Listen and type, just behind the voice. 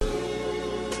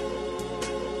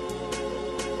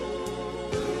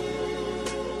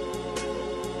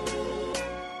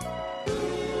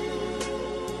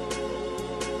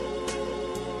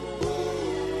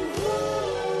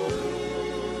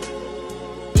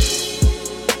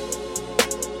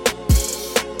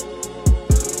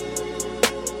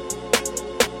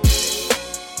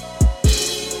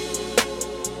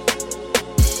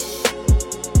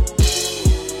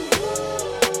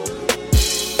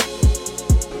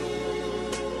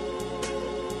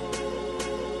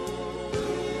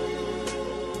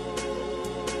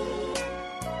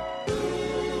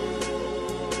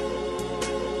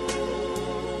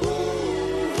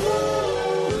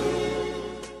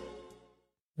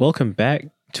Welcome back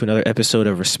to another episode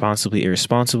of Responsibly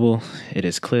Irresponsible. It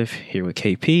is Cliff here with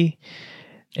KP.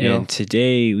 And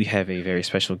today we have a very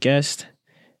special guest,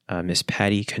 Miss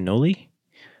Patty Cannoli,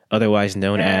 otherwise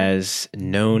known as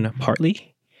Noan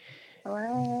Partly.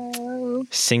 Hello.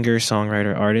 Singer,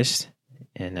 songwriter, artist.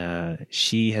 And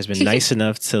she has been nice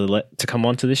enough to come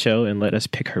onto the show and let us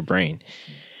pick her brain.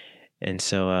 And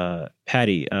so,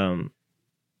 Patty,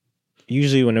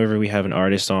 usually whenever we have an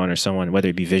artist on or someone, whether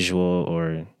it be visual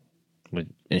or with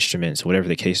instruments, whatever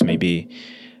the case may be,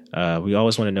 we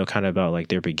always want to know kind of about like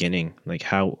their beginning. Like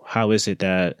how is it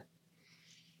that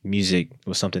music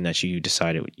was something that you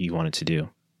decided you wanted to do?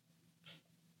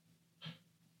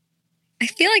 I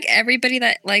feel like everybody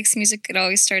that likes music, it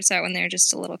always starts out when they're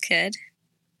just a little kid.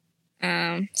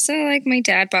 So like my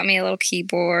dad bought me a little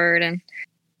keyboard and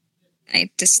I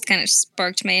just kind of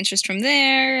sparked my interest from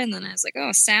there. And then I was like,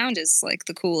 oh, sound is like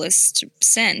the coolest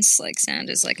sense. Like sound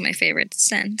is like my favorite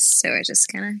sense. So I just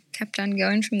kind of kept on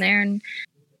going from there. And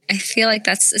I feel like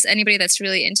that's anybody that's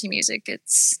really into music. It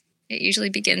usually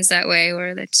begins that way, where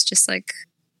it's just like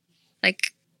a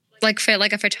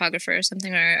photographer or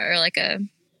something, or like a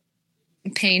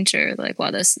painter. Like,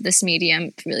 wow, this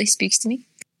medium really speaks to me.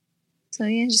 So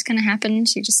yeah, it just kind of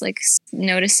happened. You just like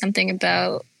noticed something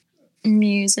about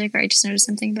music, or I just noticed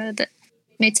something about it that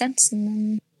made sense,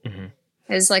 and then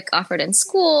I was like offered in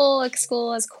school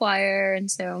as choir, and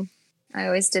so I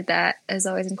always did that. I was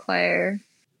always in choir,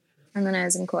 and then I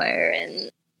was in choir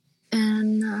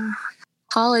in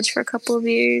college for a couple of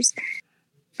years.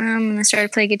 And I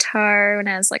started playing guitar when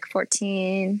I was like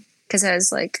 14, because I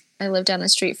lived down the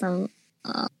street from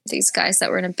these guys that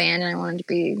were in a band, and I wanted to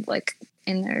be like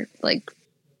in their like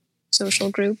social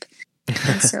group.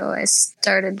 And so I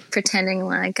started pretending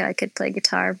like I could play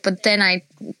guitar, but then I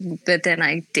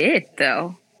did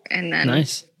though, and then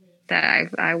nice.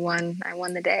 That I won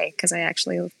the day because I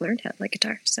actually learned how to play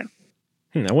guitar. So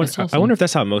I wonder if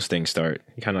that's how most things start.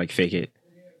 You kind of like fake it,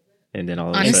 and then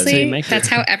all of a sudden, that's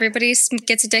how everybody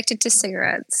gets addicted to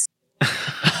cigarettes. Okay.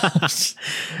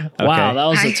 Wow, that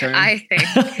was a turn. I think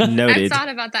noted. I've thought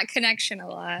about that connection a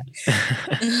lot.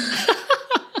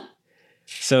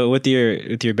 So with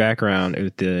your background,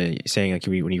 with the saying like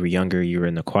when you were younger, you were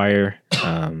in the choir,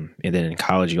 and then in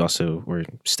college you also were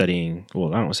studying. Well,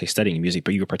 I don't want to say studying music,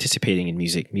 but you were participating in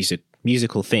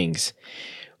musical things.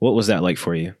 What was that like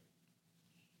for you?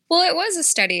 Well, it was a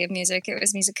study of music. It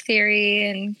was music theory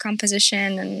and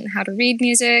composition and how to read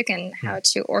music and how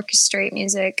to orchestrate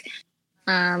music.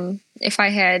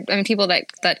 People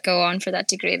that go on for that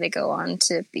degree, they go on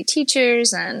to be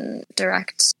teachers and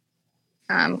direct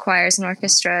choirs and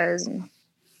orchestras, and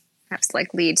perhaps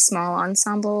like lead small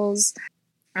ensembles.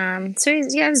 So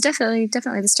yeah, it was definitely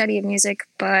the study of music,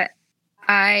 but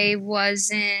I grew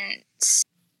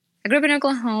up in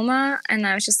Oklahoma, and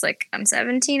I was just like, I'm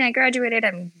 17, I graduated,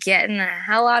 I'm getting the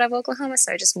hell out of Oklahoma.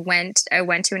 So I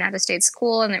went to an out-of-state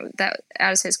school, and that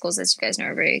out-of-state schools, as you guys know,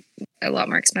 are a lot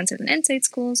more expensive than in-state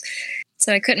schools.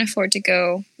 So I couldn't afford to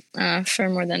go for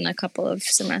more than a couple of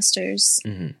semesters.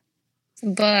 Mm-hmm.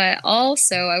 But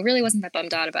also, I really wasn't that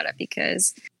bummed out about it,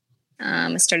 because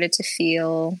I started to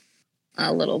feel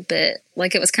a little bit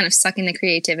like it was kind of sucking the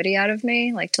creativity out of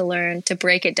me, like to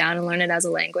break it down and learn it as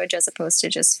a language, as opposed to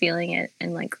just feeling it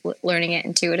and like learning it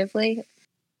intuitively.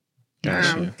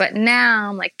 Gotcha. But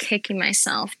now I'm like kicking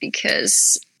myself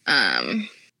because I've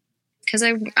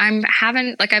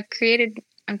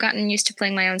gotten used to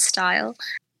playing my own style.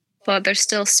 But there's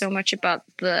still so much about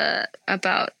the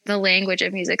language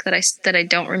of music that I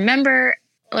don't remember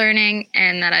learning,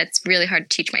 and that it's really hard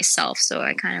to teach myself. So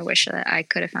I kind of wish that I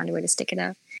could have found a way to stick it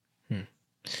out.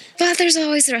 But there's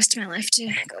always the rest of my life to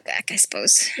go back, I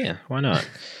suppose. Yeah, why not?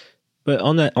 But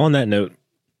on that note,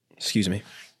 excuse me,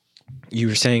 you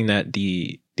were saying that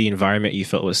the environment you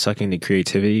felt was sucking the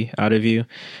creativity out of you.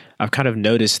 I've kind of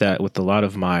noticed that with a lot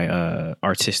of my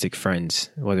artistic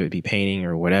friends, whether it be painting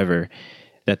or whatever,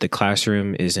 that the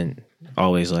classroom isn't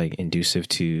always like inducive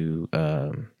to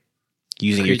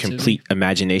using your complete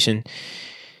imagination.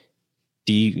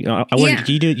 Do you? Wonder,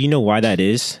 do you know why that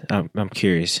is? I'm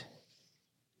curious.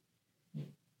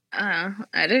 I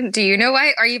didn't. Do you know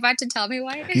why? Are you about to tell me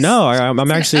why it is? No,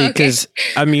 I'm actually, because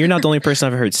I mean, you're not the only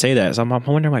person I've heard say that. So I'm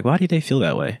wondering, like, why do they feel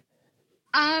that way?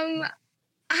 I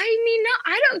mean, no,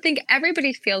 I don't think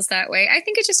everybody feels that way. I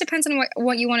think it just depends on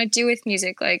what you want to do with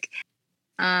music. Like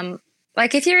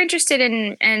if you're interested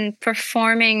in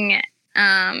performing,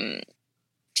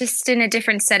 just in a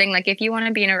different setting, like if you want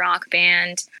to be in a rock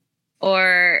band,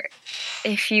 or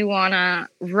if you want to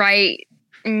write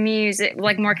music,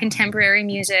 like more contemporary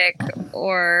music,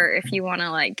 or if you want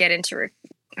to like get into,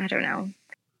 I don't know,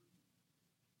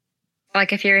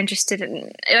 like if you're interested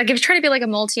in, like if you're trying to be like a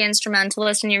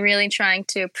multi-instrumentalist and you're really trying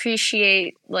to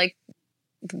appreciate like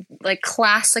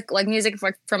classic, like music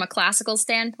from a classical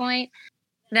standpoint,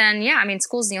 then yeah, I mean,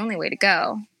 school's the only way to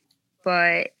go.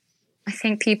 But I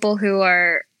think people who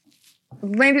are,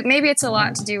 maybe it's a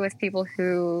lot to do with people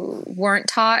who weren't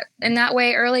taught in that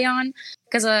way early on,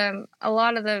 because a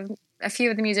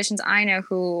few of the musicians I know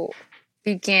who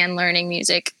began learning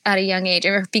music at a young age,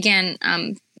 or began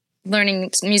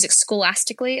learning music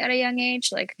scholastically at a young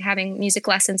age, like having music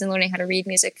lessons and learning how to read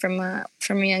music from a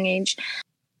young age,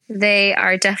 they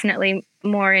are definitely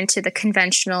more into the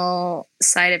conventional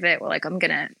side of it. Well, like I'm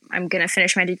gonna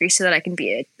finish my degree so that I can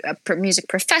be a music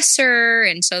professor,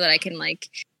 and so that I can like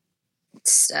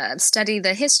study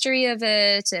the history of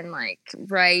it and like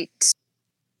write,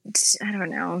 I don't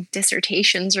know,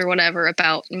 dissertations or whatever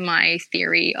about my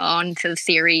theory on the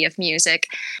theory of music.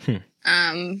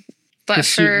 But the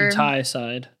suit and tie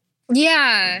side,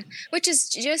 yeah, which is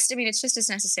just, I mean, it's just as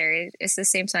necessary. It's the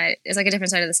same side. It's like a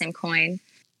different side of the same coin.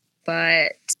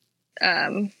 But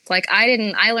like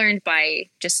I learned by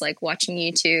just like watching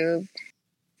YouTube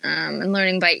and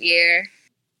learning by ear,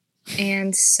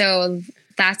 and so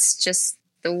that's just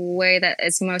the way that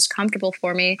is most comfortable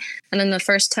for me. And then the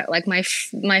first like my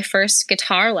first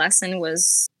guitar lesson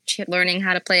was learning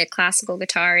how to play a classical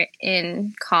guitar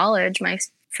in college, my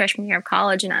freshman year of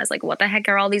college, and I was like, what the heck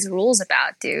are all these rules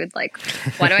about, dude? Like,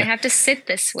 why do I have to sit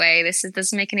this way? This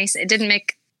doesn't make any sense. It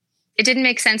didn't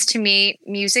make sense to me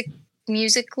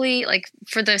musically, like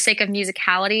for the sake of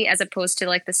musicality as opposed to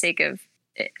like the sake of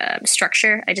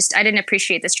structure. I didn't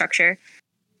appreciate the structure.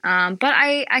 But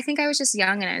I think I was just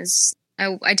young, and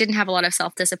I didn't have a lot of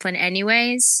self-discipline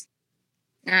anyways.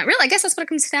 Really, I guess that's what it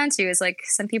comes down to, is like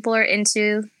some people are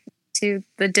into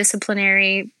the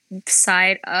disciplinary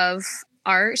side of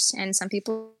art, and some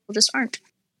people just aren't.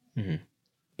 Mm-hmm.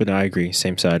 But I agree,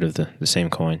 same side of the same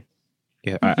coin.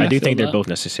 Yeah, I do think they're both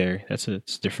necessary. It's a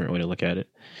different way to look at it.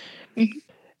 Mm-hmm.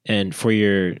 And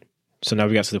so now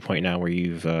we got to the point now where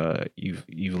you've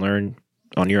learned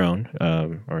on your own,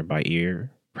 or by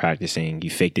ear, practicing. You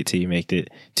faked it till you made it,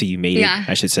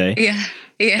 I should say. Yeah.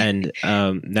 And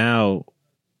now,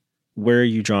 where are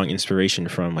you drawing inspiration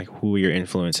from? Like, who are your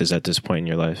influences at this point in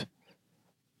your life?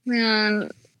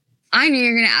 Man, I knew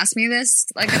you were going to ask me this,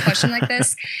 like a question like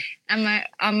this. On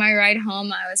my ride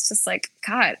home, I was just like,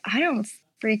 God, I don't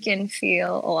freaking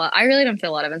feel a lot. I really don't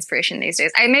feel a lot of inspiration these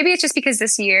days. Maybe it's just because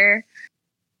this year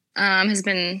has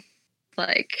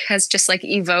just like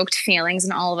evoked feelings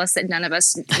in all of us that none of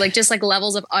us, like just like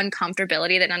levels of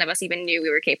uncomfortability that none of us even knew we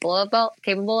were capable of.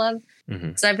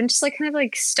 Mm-hmm. So I've been just like kind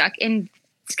of stuck in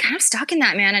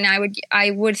that, man. And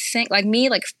I would think like me,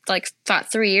 like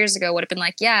thought 3 years ago would have been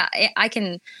like, yeah, I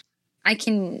can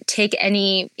take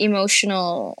any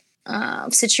emotional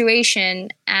situation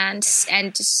and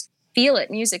just feel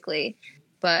it musically.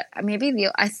 But maybe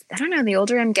I don't know, the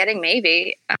older I'm getting,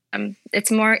 maybe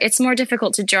it's more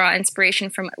difficult to draw inspiration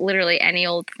from literally any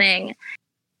old thing.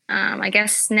 I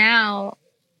guess now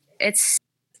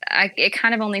it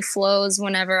kind of only flows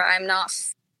whenever I'm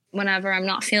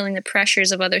not feeling the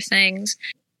pressures of other things.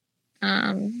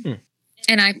 And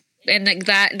like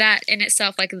that in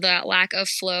itself, like that lack of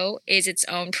flow is its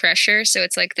own pressure. So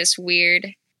it's like this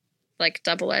weird, like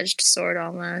double-edged sword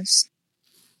almost.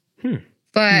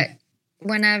 But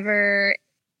whenever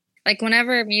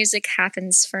music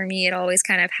happens for me, it always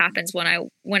kind of happens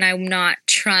when I'm not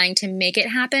trying to make it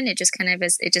happen. It just kind of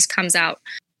is. It just comes out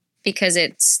because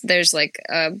there's like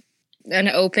an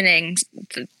opening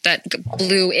that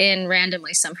blew in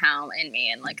randomly somehow in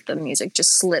me, and like the music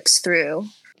just slips through.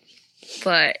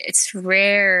 But it's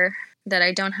rare that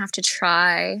I don't have to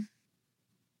try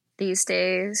these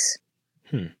days.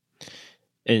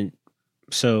 And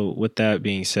so with that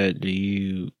being said, do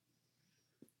you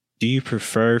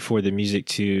prefer for the music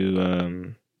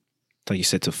to, like you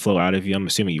said, to flow out of you? I'm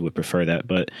assuming you would prefer that,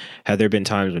 but have there been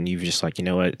times when you've just like, you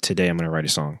know what, today I'm going to write a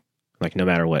song? Like no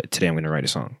matter what, today I'm going to write a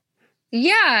song.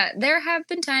 Yeah, there have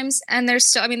been times, and there's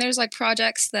still, I mean, there's like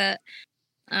projects that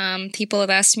people have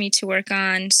asked me to work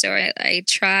on, so I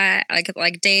try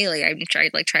like daily. I try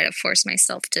to force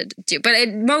myself to do, but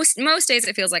most days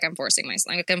it feels like I'm forcing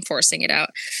myself, like I'm forcing it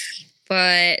out.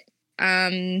 But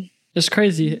it's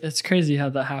crazy. It's crazy how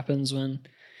that happens when,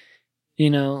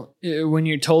 when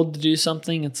you're told to do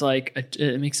something, it's like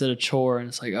it makes it a chore, and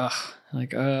it's like,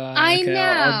 I know,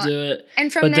 I'll do it.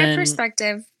 And from their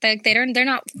perspective, like they're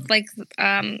not like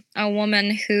a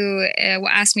woman who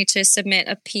asked me to submit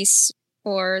a piece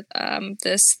for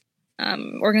this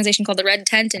organization called the Red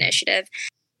Tent Initiative,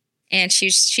 and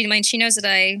she knows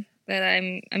that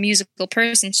I'm a musical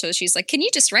person. So she's like, "Can you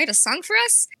just write a song for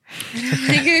us?" And I'm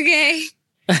like, "Okay."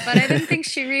 But I don't think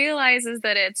she realizes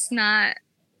that it's not.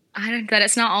 That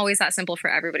it's not always that simple for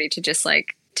everybody to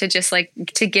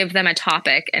give them a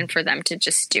topic and for them to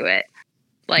just do it.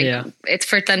 Like it's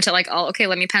for them to like, oh, okay,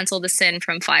 let me pencil this in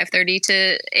from 5:30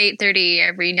 to 8:30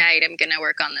 every night. I'm gonna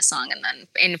work on this song, and then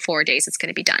in 4 days it's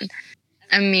gonna be done.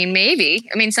 I mean, maybe.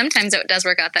 I mean, sometimes it does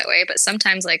work out that way, but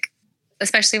sometimes, like,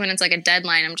 especially when it's like a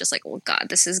deadline, I'm just like, well, God,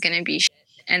 this is gonna be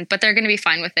shit. But they're gonna be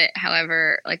fine with it.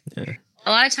 However, like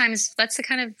a lot of times, that's the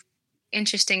kind of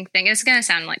interesting thing. It's gonna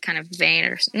sound like kind of vain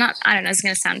or not. I don't know. It's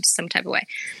gonna sound some type of way,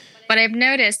 but I've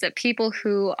noticed that people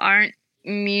who aren't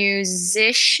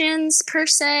musicians per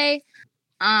se,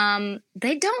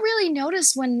 they don't really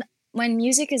notice when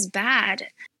music is bad.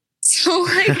 So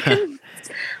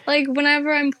like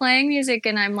whenever I'm playing music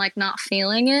and I'm like not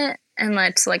feeling it, and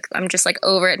it's like I'm just like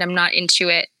over it and I'm not into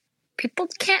it, people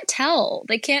can't tell.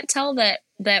 They can't tell that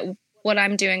what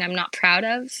I'm doing I'm not proud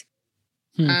of.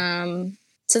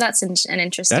 So that's an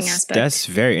interesting aspect. That's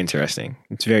very interesting.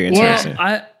 It's very interesting.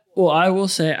 Well, I will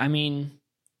say, I mean,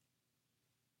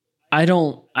 I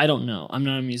don't know. I'm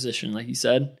not a musician, like you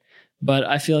said, but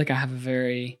I feel like I have a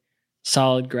very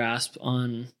solid grasp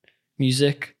on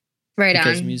music. Right on.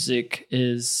 Because music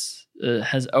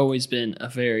has always been a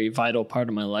very vital part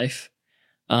of my life.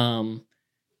 I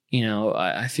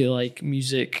feel like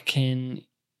music can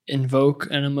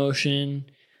invoke an emotion,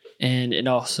 and it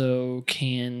also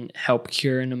can help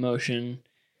cure an emotion.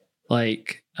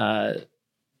 Like,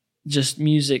 just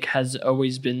music has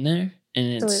always been there.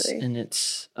 And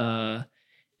it's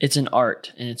an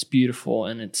art, and it's beautiful,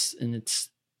 and it's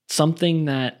something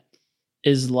that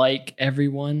is like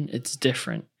everyone. It's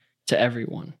different to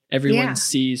everyone. Everyone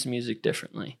sees music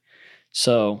differently.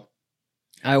 So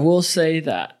I will say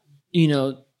that,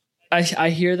 I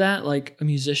hear that like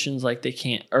musicians, like they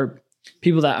can't, or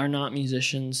people that are not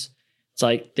musicians, it's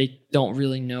like they don't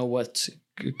really know what's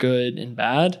good and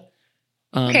bad.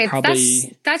 Okay,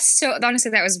 probably that's so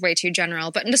honestly that was way too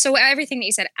general, but so everything that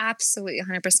you said, absolutely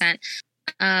 100%.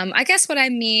 I guess what I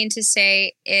mean to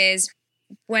say is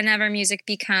whenever music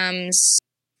becomes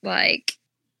like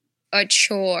a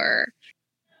chore,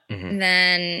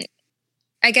 then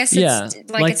I guess it's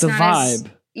like it's the not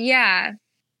vibe.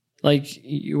 Like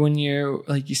when you're,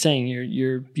 like you're saying,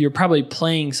 you're probably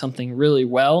playing something really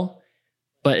well,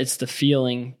 but it's the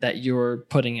feeling that you're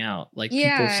putting out. Like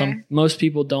most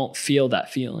people don't feel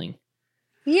that feeling.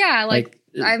 Yeah, like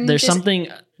there's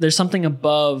something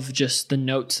above just the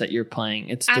notes that you're playing.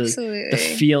 It's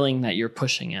the feeling that you're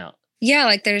pushing out. Yeah,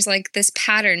 like there's like this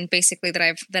pattern basically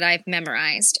that I've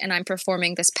memorized, and I'm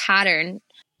performing this pattern.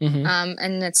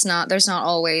 And there's not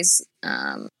always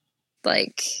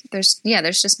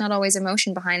there's just not always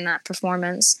emotion behind that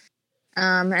performance.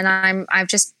 And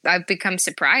I've become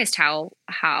surprised how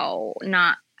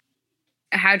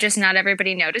just not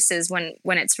everybody notices when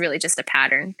it's really just a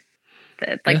pattern.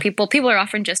 People are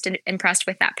often just impressed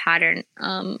with that pattern.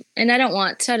 And I don't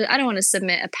want to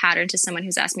submit a pattern to someone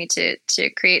who's asked me to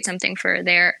create something for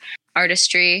their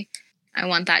artistry. I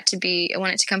want it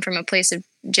to come from a place of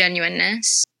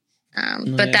genuineness.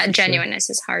 But that genuineness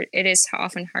is hard. It is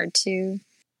often hard to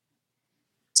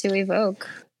evoke.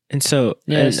 And so,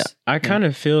 I kind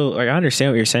of feel like I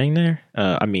understand what you're saying there.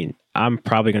 I mean, I'm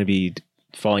probably going to be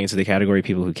falling into the category of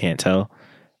people who can't tell.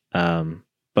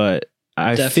 But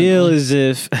I feel as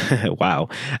if, wow,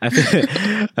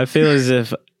 I feel as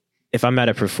if I'm at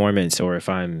a performance or if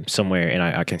I'm somewhere and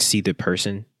I can see the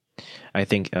person, I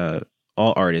think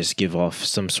all artists give off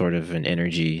some sort of an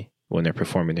energy when they're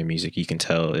performing their music. You can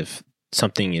tell if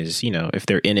something is, if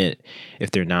they're in it,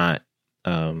 if they're not.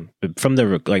 From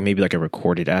the maybe like a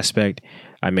recorded aspect,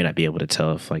 I may not be able to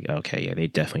tell if like, okay, yeah, they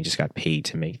definitely just got paid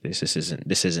to make this. This isn't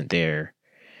their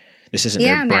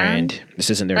brand. Man. This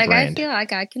isn't their brand. I feel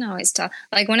like I can always tell.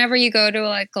 Like whenever you go to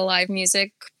like a live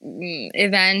music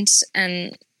event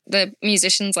and the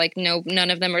musicians, like none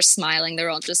of them are smiling. They're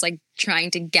all just like trying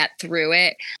to get through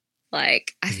it.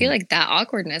 Like I feel like that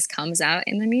awkwardness comes out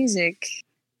in the music.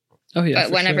 Oh yeah.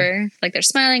 But whenever like they're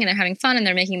smiling and they're having fun and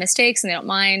they're making mistakes and they don't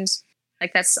mind.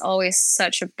 Like that's always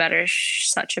such a better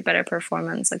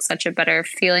performance, like such a better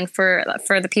feeling for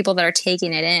the people that are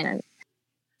taking it in. And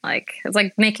like it's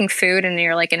like making food and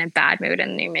you're like in a bad mood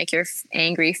and you make your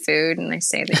angry food and they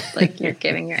say that like you're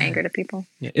giving your anger to people.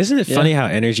 Yeah. Isn't it funny how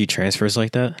energy transfers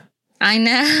like that? I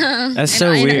know. That's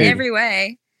so weird. In every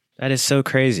way. That is so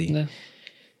crazy. Yeah.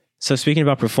 So speaking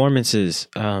about performances,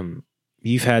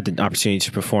 you've had the opportunity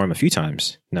to perform a few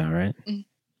times now, right?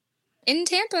 In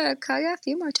Tampa, a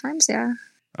few more times, yeah.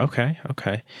 Okay.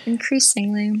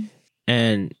 Increasingly.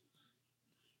 And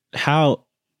how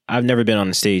I've never been on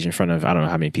the stage in front of, I don't know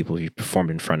how many people you performed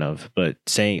in front of, but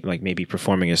saying like maybe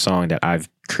performing a song that I've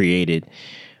created,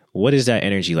 what is that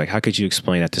energy like? How could you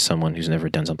explain that to someone who's never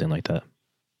done something like that?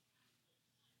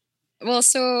 Well,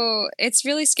 so it's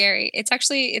really scary. It's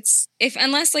actually, it's if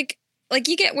unless like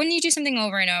you get when you do something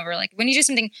over and over, like when you do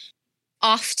something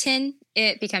often,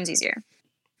 it becomes easier.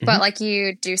 But like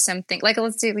you do something like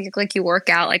let's do like you work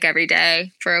out like every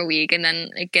day for a week and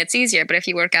then it gets easier. But if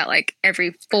you work out like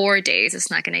every 4 days, it's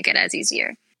not going to get as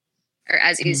easier or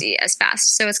as easy as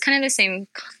fast. So it's kind of the same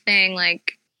thing.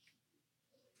 Like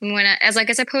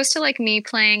as opposed to like me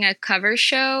playing a cover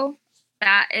show,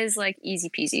 that is like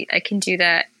easy peasy. I can do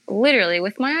that literally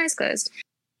with my eyes closed.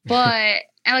 But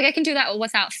I can do that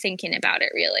without thinking about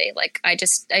it really. Like I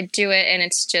do it and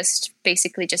it's just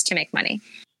basically just to make money.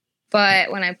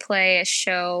 But when I play a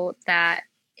show that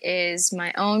is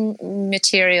my own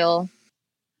material,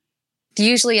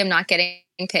 usually I'm not getting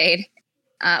paid.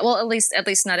 Well, at least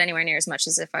not anywhere near as much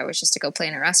as if I was just to go play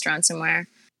in a restaurant somewhere.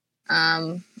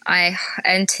 I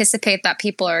anticipate that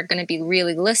people are going to be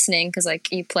really listening because like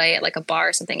you play at like a bar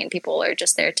or something and people are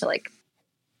just there to like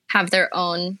have their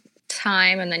own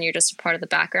time and then you're just a part of the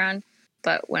background.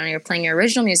 But when you're playing your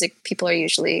original music, people are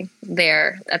usually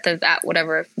there at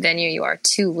whatever venue you are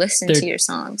to listen to your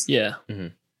songs. Yeah. Mm-hmm.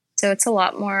 So it's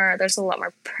there's a lot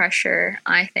more pressure,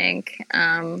 I think.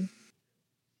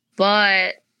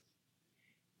 But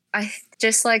I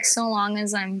just like so long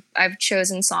as I've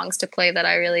chosen songs to play that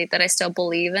I still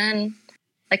believe in.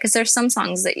 Like, cause there's some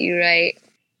songs that you write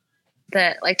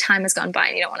that like time has gone by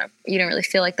and you don't really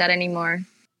feel like that anymore.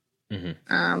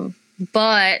 Mm-hmm.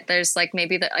 But there's like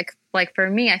maybe that like for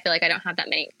me, I feel like I don't have that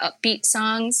many upbeat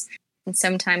songs. And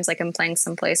sometimes like I'm playing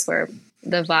someplace where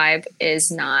the vibe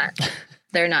is not,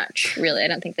 they're not really, I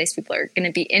don't think these people are going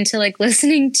to be into like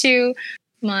listening to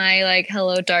my like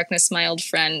Hello Darkness, My Old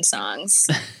Friend songs.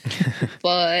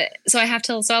 But so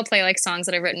I'll play like songs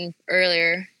that I've written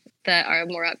earlier that are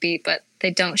more upbeat, but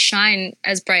they don't shine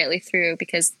as brightly through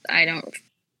because they're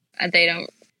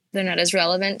not as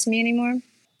relevant to me anymore.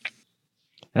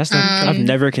 I've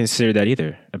never considered that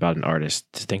either about an artist,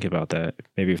 to think about that.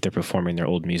 Maybe if they're performing their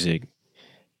old music,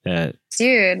 that's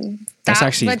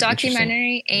actually the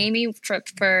documentary Amy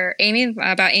for Amy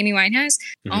about Amy Winehouse.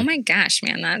 Mm-hmm. Oh my gosh,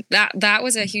 man, that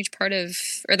was a huge part of,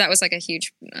 or that was like a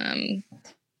huge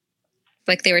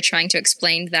like they were trying to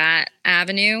explain that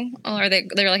avenue, or they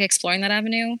were like exploring that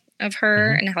avenue of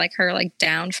her and how like her like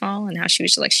downfall and how she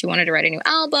was like she wanted to write a new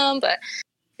album, but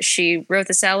she wrote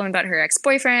this album about her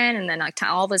ex-boyfriend, and then like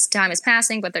all this time is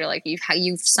passing, but they're like,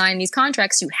 you've signed these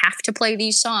contracts, you have to play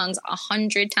these songs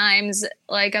 100 times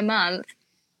like a month.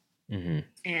 Mm-hmm.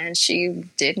 And she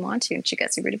did want to, and she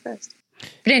got super depressed.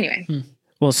 But anyway.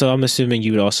 Well, so I'm assuming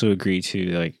you would also agree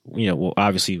to like, well,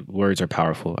 obviously words are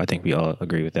powerful. I think we all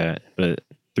agree with that. But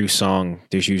through song,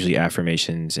 there's usually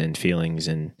affirmations and feelings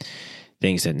and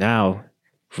things that now,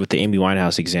 with the Amy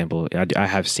Winehouse example, I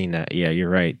have seen that. Yeah, you're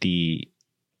right. The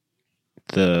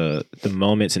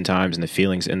moments and times and the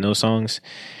feelings in those songs,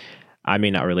 I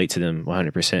may not relate to them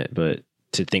 100%, but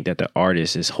to think that the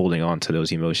artist is holding on to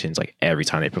those emotions like every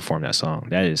time they perform that song,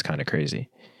 that is kind of crazy.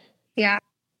 Yeah.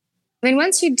 I mean,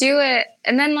 once you do it,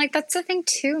 and then like that's the thing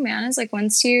too, man, is like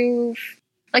once you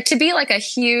like to be like a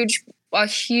huge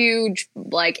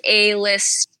like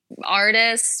A-list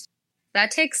artist, I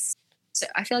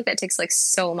feel like that takes like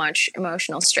so much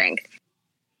emotional strength.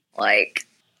 Like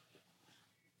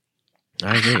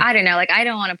I don't know. Like, I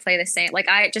don't want to play the same. Like,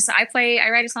 I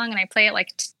write a song and I play it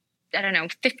like, I don't know,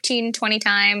 15, 20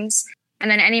 times.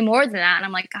 And then any more than that. And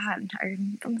I'm like, God,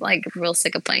 I'm like real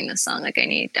sick of playing this song. Like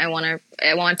I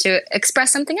want to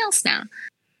express something else now.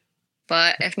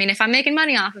 But if I'm making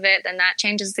money off of it, then that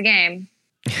changes the game.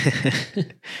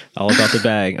 All about the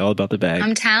bag.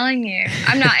 I'm telling you,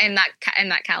 I'm not in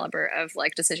that caliber of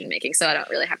like decision making. So I don't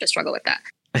really have to struggle with that.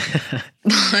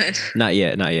 But not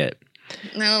yet.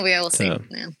 No, we will see.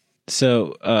 Yeah.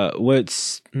 So,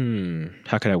 what's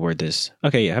how can I word this?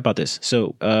 Okay, yeah, how about this?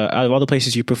 So, out of all the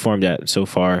places you performed at so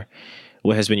far,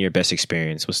 what has been your best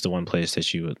experience? What's the one place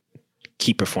that you would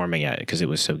keep performing at because it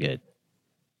was so good?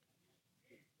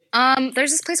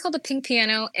 There's this place called the Pink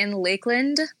Piano in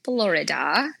Lakeland,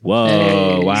 Florida.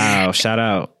 Whoa! Wow! Shout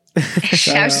out!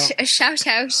 Shout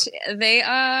out!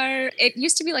 It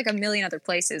used to be like a million other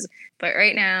places, but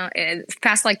right now,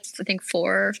 past like I think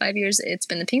 4 or 5 years, it's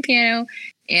been the Pink Piano,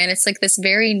 and it's like this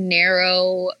very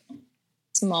narrow,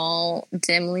 small,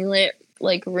 dimly lit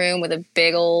like room with a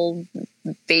big old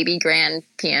baby grand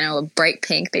piano, a bright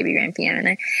pink baby grand piano in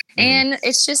there, and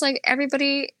it's just like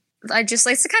everybody. It's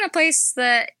the kind of place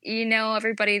that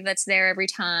everybody that's there every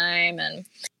time, and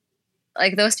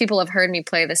like those people have heard me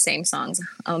play the same songs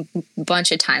a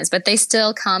bunch of times, but they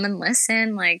still come and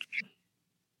listen. Like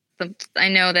I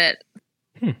know that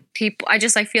people,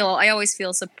 I always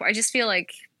feel support. I just feel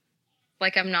like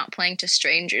I'm not playing to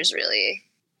strangers really,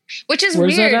 which is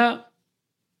Where's weird. that at?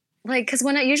 Like, cause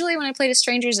when I play to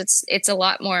strangers, it's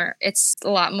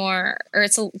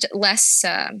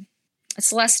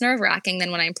less nerve wracking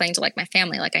than when I'm playing to like my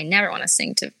family. Like I never want to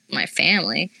sing to my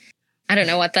family. I don't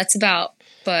know what that's about,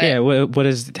 but Yeah. What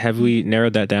is, have we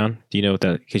narrowed that down? Do you know what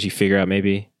that, could you figure out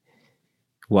maybe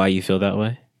why you feel that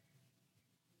way?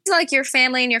 it's like your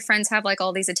family and your friends have like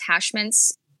all these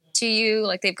attachments to you.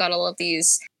 Like they've got all of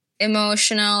these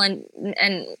emotional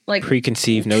and like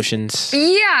Preconceived notions.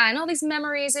 yeah, and all these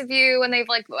memories of you, and they've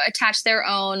like attached their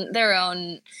own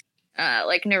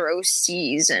like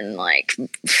neuroses and like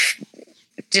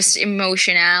just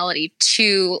emotionality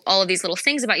to all of these little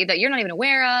things about you that you're not even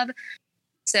aware of.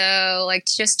 So like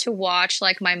just to watch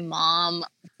like my mom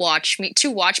watch me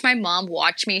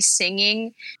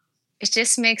singing, it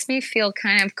just makes me feel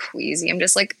kind of queasy. I'm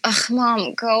just like, ugh,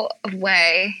 Mom, go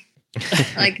away.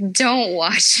 Like, don't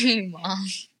watch me, Mom.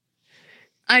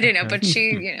 I don't know, but she,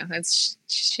 you know,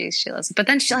 she loves it. But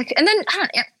then she like, and then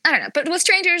I don't know. But with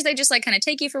strangers, they just like kind of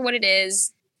take you for what it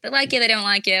is. They like you, they don't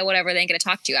like you, whatever. They ain't gonna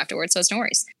talk to you afterwards, so it's no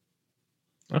worries.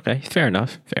 Okay, fair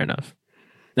enough.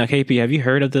 Now, KP, have you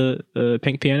heard of the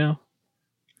pink piano?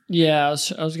 Yeah, I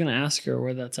was gonna ask her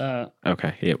where that's at.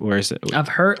 Okay, yeah, where is it? I've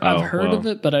heard of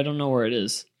it, but I don't know where it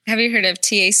is. Have you heard of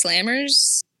TA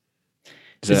Slammers?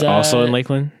 Is it also in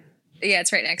Lakeland? Yeah,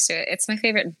 it's right next to it. It's my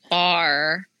favorite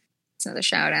bar. It's another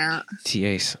shout out.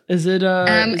 TAs. Is it?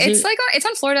 It's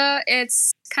on Florida.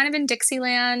 It's kind of in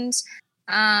Dixieland.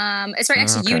 It's right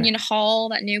next to Union Hall,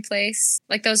 that new place.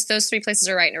 Like those three places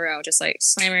are right in a row, just like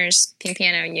Slammers, Pink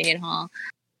Piano, and Union Hall.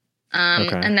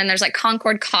 And then there's like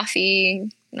Concord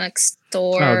Coffee next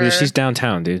door. Oh, dude, she's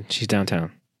downtown, dude. She's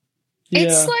downtown.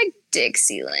 It's like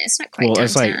Dixieland. It's not quite downtown.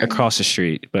 It's like across the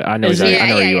street, but I know exactly. I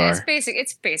know where you are. It's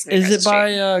basically. Is it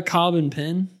by Cobb and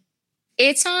Penn?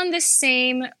 It's on the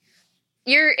same.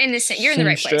 You're in the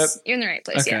right strip? place. You're in the right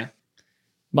place. Okay. Yeah.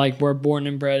 Like where Born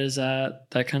and Bred is at,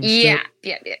 that kind of stuff?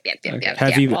 Yeah. Yeah.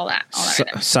 Have you, all that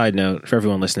right side note for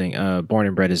everyone listening, Born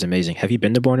and Bred is amazing. Have you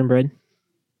been to Born and Bred?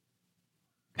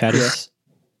 Patty? Yes.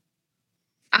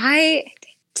 I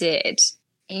did.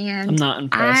 And I'm not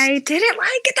impressed. I didn't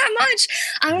like it that much.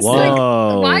 I was like,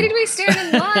 why did we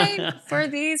stand in line for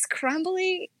these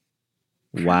crumbly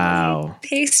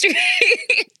pastry?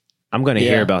 I'm going to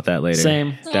hear about that later.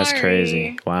 Same. That's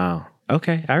crazy. Wow.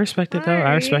 Okay. I respect it, though.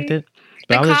 I respect it.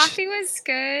 The coffee was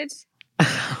good.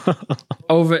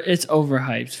 It's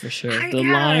overhyped for sure. The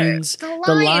lines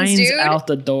dude, out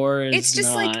the door is it's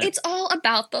just like it's all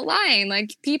about the line.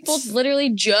 Like people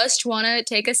literally just want to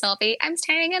take a selfie. I'm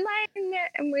standing in line.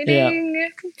 I'm waiting. Yeah.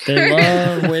 They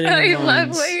love waiting. I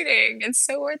love waiting. It's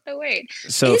so worth the wait.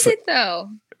 So is it though?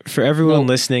 For everyone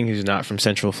listening who's not from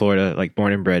Central Florida, like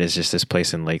Born and Bred is just this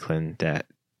place in Lakeland that,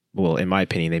 well, in my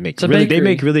opinion, they make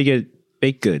really good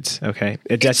baked goods. Okay,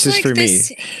 that's just like for me.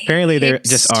 Apparently, they're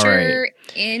just all right.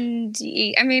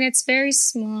 Indie. I mean, it's very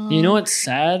small. You know what's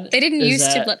sad? They didn't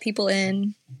used to let people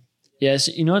in. Yes,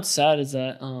 you know what's sad is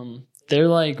that they're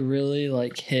like really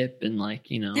like hip and like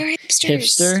they're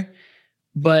hipster,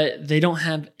 but they don't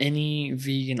have any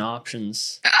vegan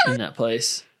options in that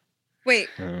place. Wait,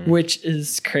 which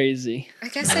is crazy. I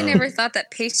guess I never thought that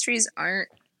pastries aren't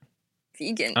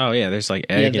vegan. Oh yeah, there's like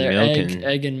egg and milk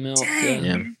egg and milk.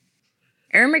 Yeah.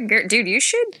 Dude, you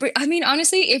should. I mean,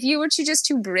 honestly, if you were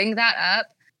to bring that up,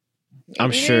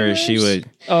 I'm sure she would.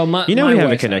 Oh, we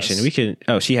have a connection. We can.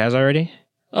 Oh, she has already.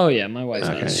 Oh yeah, my wife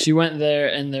has. She went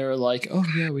there and they were like, "Oh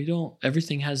yeah, we don't.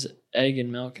 Everything has egg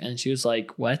and milk," and she was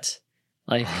like, "What?"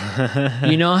 Like,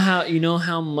 you know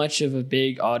how much of a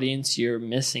big audience you're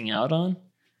missing out on?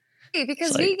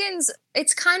 Because vegans,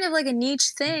 it's kind of like a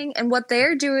niche thing, and what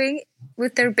they're doing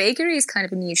with their bakery is kind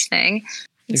of a niche thing.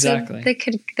 Exactly. So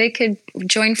they could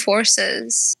join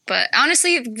forces. But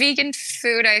honestly, vegan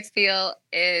food, I feel,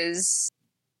 is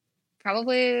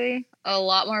probably a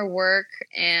lot more work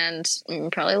and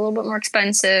probably a little bit more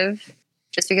expensive.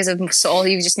 Just because of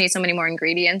you just need so many more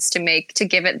ingredients to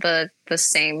give it the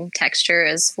same texture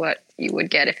as what you would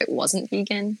get if it wasn't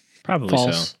vegan. Probably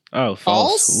false. So. Oh,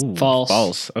 false. Ooh,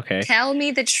 false. Okay. Tell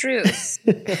me the truth.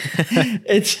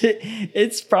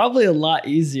 It's probably a lot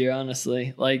easier,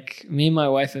 honestly. Like me and my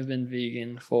wife have been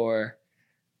vegan for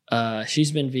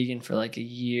she's been vegan for like a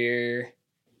year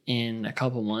and a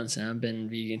couple months, and I've been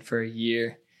vegan for a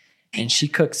year. And she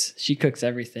cooks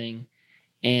everything.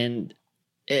 And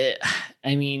if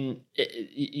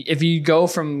you go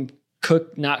from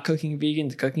not cooking vegan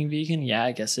to cooking vegan, yeah,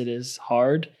 I guess it is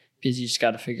hard because you just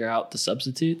got to figure out the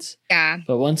substitutes. Yeah.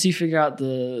 But once you figure out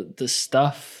the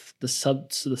stuff, the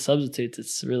substitutes,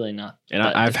 it's really not. And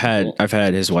that I've difficult.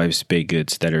 had his wife's baked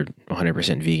goods that are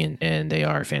 100% vegan, and they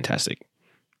are fantastic.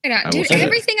 Dude,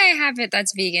 everything I have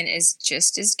that's vegan is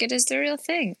just as good as the real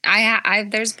thing.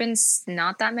 There's been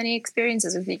not that many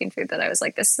experiences with vegan food that I was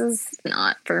like, this is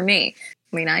not for me.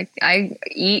 I mean, I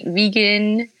eat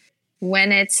vegan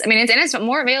when it's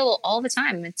more available all the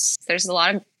time. There's a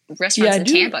lot of restaurants in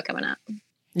Tampa coming up.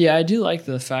 Yeah, I do like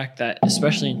the fact that,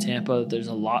 especially in Tampa, there's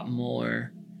a lot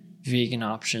more vegan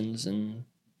options, and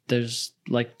there's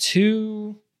like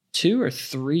two or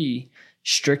three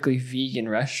strictly vegan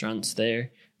restaurants there.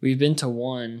 We've been to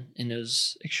one, and it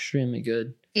was extremely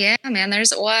good. Yeah, man.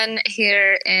 There's one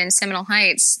here in Seminole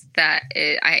Heights that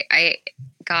I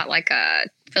got like a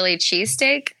Philly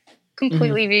cheesesteak,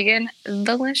 completely vegan,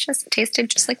 delicious. It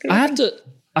tasted just like the real thing.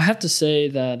 I have to say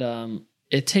that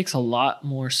it takes a lot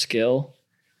more skill,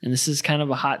 and this is kind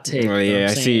of a hot take. Oh yeah,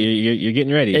 I see you're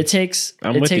getting ready. It takes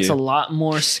a lot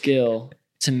more skill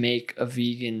to make a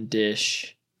vegan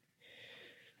dish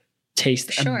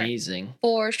taste amazing.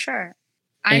 For sure.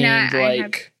 Not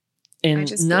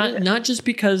just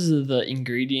because of the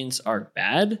ingredients are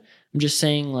bad. I'm just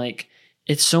saying, like,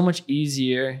 it's so much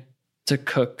easier to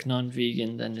cook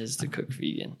non-vegan than it is to cook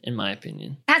vegan, in my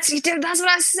opinion. That's what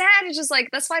I said. It's just like,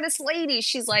 that's why this lady,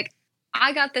 she's like,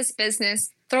 I got this business.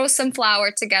 Throw some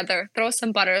flour together, throw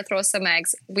some butter, throw some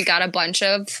eggs. We got a bunch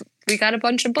of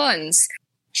buns.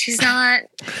 She's not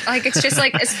like, it's just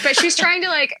like, but she's trying to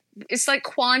like, it's like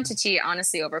quantity,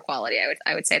 honestly, over quality.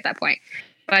 I would say at that point.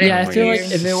 But yeah, I feel like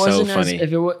if it wasn't so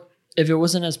if it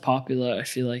wasn't as popular, I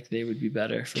feel like they would be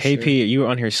better. KP, sure. You were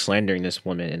on here slandering this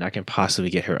woman, and I can possibly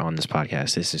get her on this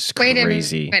podcast. This is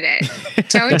crazy. Wait a minute.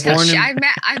 Don't tell me.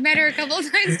 I've met her a couple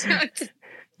of times.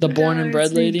 The born and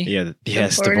bred lady. Yeah,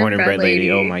 yes, the born and bred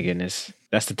lady. Oh my goodness,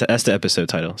 that's the episode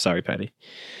title. Sorry, Patty.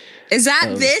 Is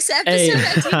that this episode? Hey.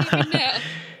 I didn't even know.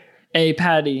 Hey,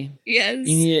 Patty. Yes.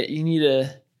 You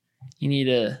need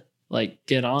to like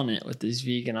get on it with these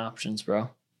vegan options, bro.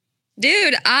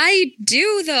 Dude, I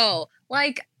do though.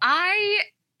 Like I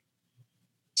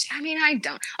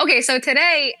don't. Okay, so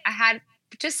today I had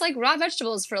just like raw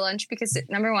vegetables for lunch because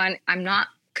number one, I'm not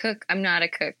a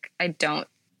cook. I don't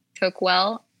cook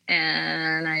well,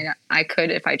 and I could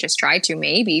if I just tried to,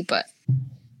 maybe, but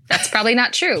that's probably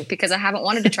not true because I haven't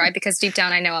wanted to try because deep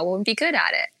down I know I won't be good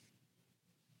at it.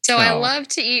 So I love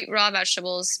to eat raw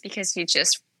vegetables because you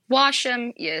just wash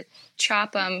them, you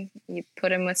chop them, you put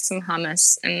them with some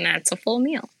hummus, and that's a full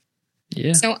meal.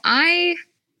 Yeah. So I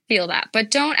feel that,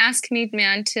 but don't ask me,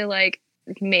 man, to like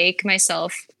make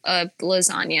myself a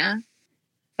vegan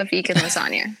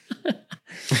lasagna.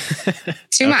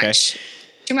 Too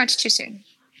much too soon.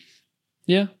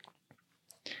 Yeah.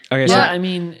 Okay. Yeah, So I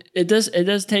mean, it does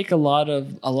take a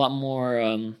lot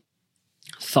more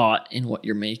thought in what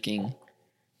you're making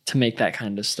to make that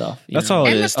kind of stuff. That's all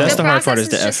it is. That's the hard part is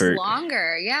the effort.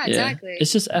 Longer. Yeah, exactly.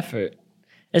 It's just effort.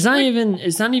 It's not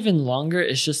even longer.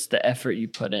 It's just the effort you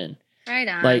put in. Right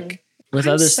on. Like with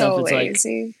other stuff, it's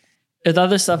lazy. like with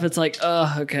other stuff, it's like,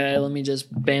 oh, okay, let me just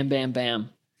bam, bam, bam.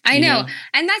 I know.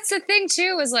 And that's the thing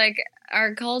too, is like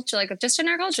our culture, like just in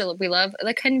our culture, we love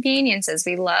the conveniences.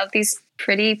 We love these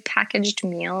pretty packaged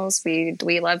meals.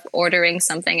 We love ordering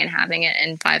something and having it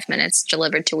in 5 minutes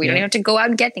delivered to. We don't even have to go out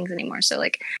and get things anymore. So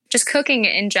like just cooking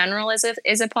in general is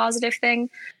a positive thing.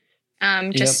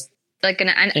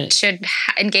 Should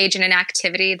engage in an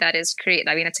activity that is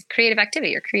it's a creative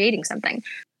activity. You're creating something.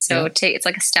 So it's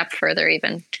like a step further,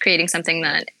 even creating something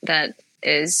that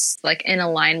is like in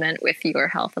alignment with your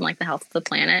health and like the health of the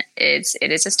planet. It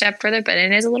is a step further, but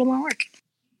it is a little more work.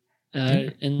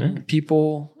 And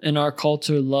people in our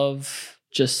culture love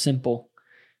just simple.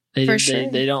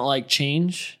 They don't like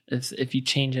change. If you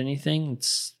change anything,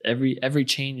 it's every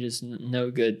change is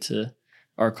no good to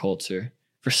our culture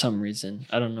for some reason.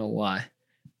 I don't know why.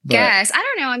 Yes, I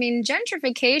don't know. I mean,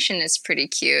 gentrification is pretty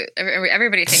cute.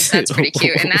 Everybody thinks that's pretty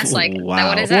cute, and that's like, wow.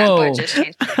 What is that? What just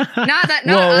changed? Not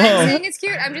I'm saying it's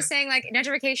cute. I'm just saying like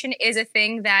gentrification is a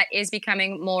thing that is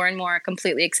becoming more and more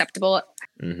completely acceptable.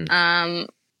 Mm-hmm.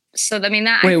 So I mean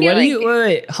that.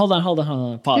 Wait, hold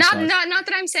on. Pause. Not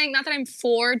that I'm saying, not that I'm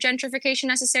for gentrification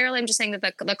necessarily. I'm just saying that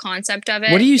the concept of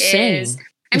it. What are you saying?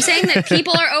 I'm saying that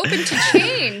people are open to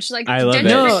change. Like I love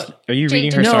it. Are you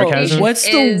reading her sarcasm? What's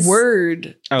the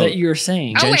word that you're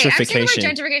saying? Oh wait, I'm saying the word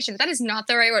gentrification. That is not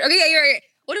the right word. Okay, yeah, you're right.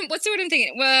 What's the word I'm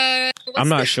thinking? I'm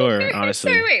not sure,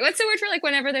 honestly. Wait, what's the word for like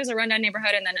whenever there's a rundown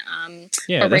neighborhood and then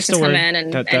corporations come in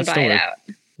and buy it out?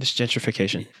 This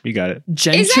gentrification. You got it.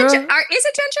 Gentra? Is it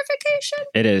gentrification?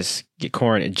 It is. Get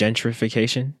Koren,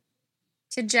 gentrification.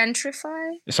 To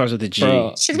gentrify? It starts with a G.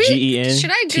 Bro. Should I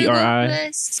Google GENTRI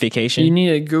this? vacation. You need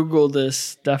to Google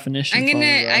this definition.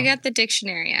 I got the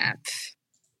dictionary app.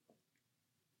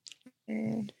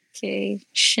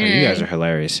 Vacation. Oh, you guys are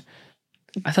hilarious.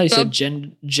 I thought you said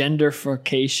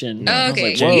genderfication. Oh, I was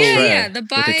okay. like, whoa. Yeah. The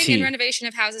With a buying T. and renovation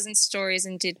of houses and stories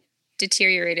in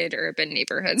deteriorated urban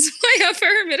neighborhoods by upper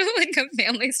middle income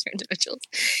families or individuals.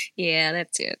 Yeah,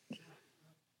 that's it.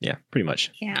 Yeah, pretty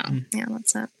much. Yeah,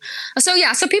 that's it.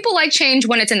 So people like change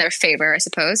when it's in their favor, I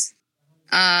suppose.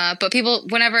 But people,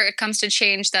 whenever it comes to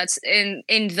change that's in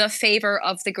the favor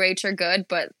of the greater good,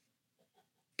 but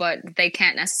they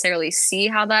can't necessarily see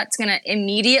how that's going to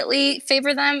immediately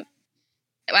favor them,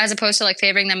 as opposed to like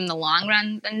favoring them in the long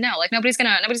run, then no, like nobody's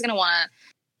gonna want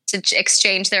to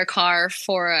exchange their car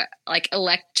for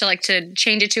to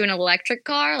change it to an electric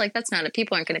car. Like that's not it.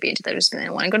 People aren't going to be into that. They're just going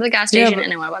to want to go to the gas station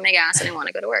and I want to buy my gas and I want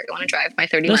to go to work. I want to drive my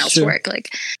 30 miles to work. Like,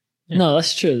 no,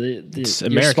 that's true. It's you're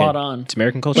American. spot on. It's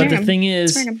American culture. But the thing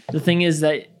is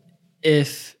that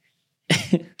if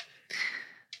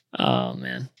oh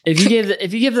man, if you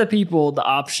give the people the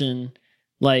option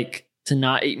like to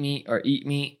not eat meat or eat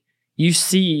meat, you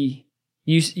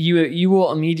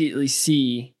will immediately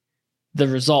see the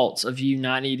results of you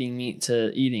not eating meat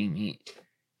to eating meat,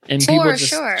 and people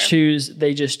just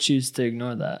choose to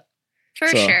ignore that. For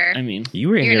sure. I mean, you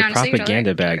were in your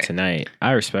propaganda bag tonight.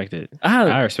 I respect it.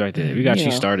 I respect it. We got you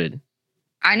started.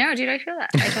 I know, dude. I feel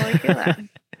that. I totally feel that.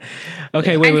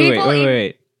 Okay,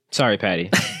 wait. Sorry,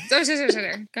 Patty.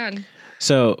 Sorry. Go ahead.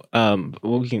 So,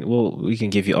 we can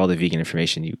give you all the vegan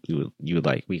information you would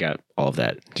like. We got all of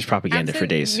that. Just propaganda for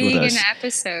days with us. Vegan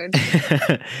episode.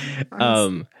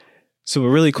 So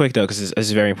really quick though, because this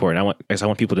is very important. I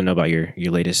want people to know about your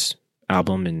latest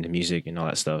album and the music and all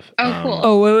that stuff. Oh, cool.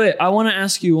 Oh, wait. I want to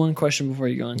ask you one question before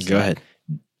you go on. Go ahead.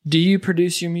 Do you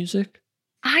produce your music?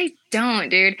 I don't,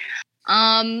 dude.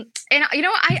 And you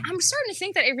know, I'm starting to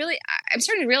think that I'm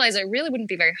starting to realize it really wouldn't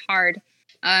be very hard.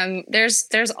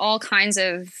 There's all kinds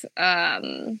of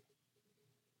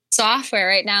software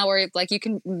right now where like you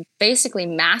can basically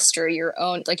master your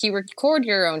own, like you record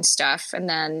your own stuff and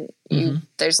then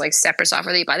there's like separate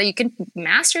software that you buy that you can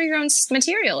master your own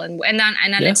material and then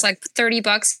it's like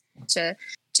 $30 to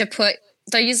put.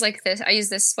 So I use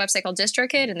this website called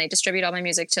DistroKid and they distribute all my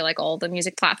music to like all the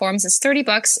music platforms. It's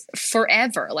 $30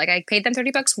 forever. Like I paid them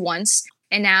 $30 once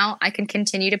and now I can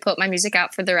continue to put my music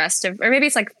out for the rest of, or maybe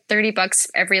it's like $30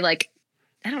 every like,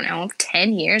 I don't know,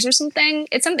 10 years or something.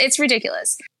 It's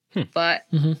ridiculous. But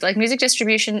like music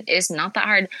distribution is not that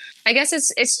hard. I guess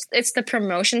it's the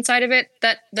promotion side of it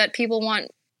that people want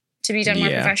to be done more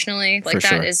professionally. Like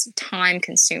that is time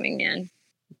consuming, man.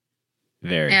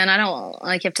 Very. And I don't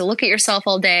like you have to look at yourself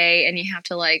all day and you have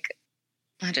to like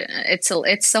I don't know.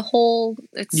 It's a whole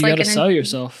it's you like gotta sell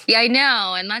yourself. Yeah, I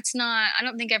know. And that's not I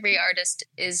don't think every artist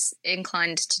is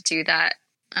inclined to do that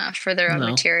for their own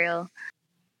material.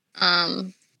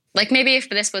 Like maybe if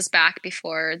this was back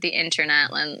before the internet,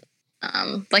 when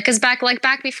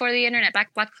back before the internet,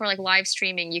 back before like live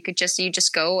streaming, you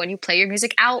just go and you play your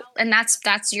music out, and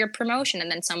that's your promotion. And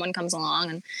then someone comes along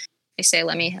and they say,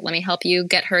 "Let me help you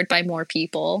get heard by more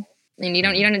people." And you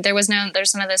don't. There's none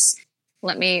of this.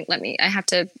 Let me. I have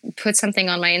to put something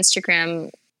on my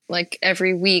Instagram like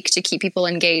every week to keep people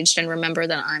engaged and remember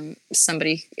that I'm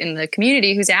somebody in the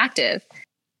community who's active.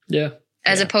 Yeah.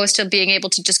 As opposed to being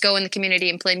able to just go in the community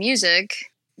and play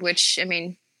music, which I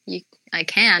mean, I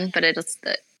can, but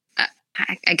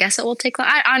I guess it will take.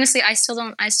 Honestly, I still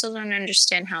don't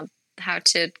understand how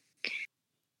to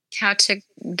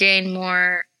gain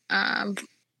more.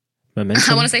 Momentum?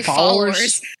 I want to say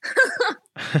followers.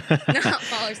 Not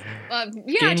followers.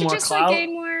 Yeah, to just like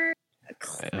gain more.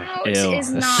 Clout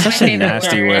is not such my a favorite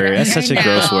nasty word. That's such a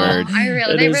gross word.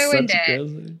 They ruined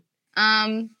it.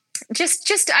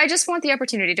 I just want the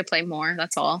opportunity to play more.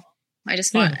 That's all. I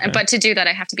just want, but to do that,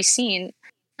 I have to be seen.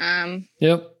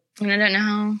 Yep. And I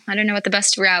don't know what the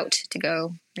best route to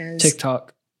go is.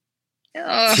 TikTok.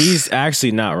 She's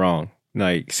actually not wrong.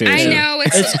 Like seriously. I know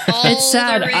it's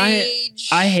sad. The rage.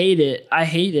 I hate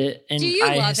it, and do you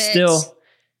love still.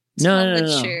 It?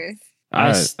 No. Truth.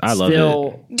 I love it.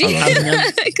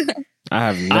 I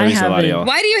have no reason to lie to y'all.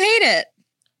 Why do you hate it?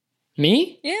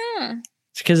 Me? Yeah.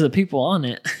 It's because of the people on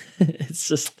it. It's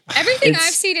just everything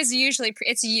I've seen is usually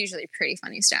pretty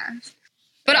funny stuff.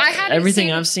 But I haven't.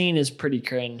 Everything I've seen is pretty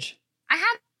cringe. I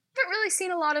haven't really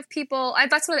seen a lot of people.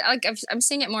 That's what I'm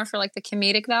seeing it more for like the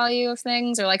comedic value of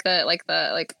things, or like the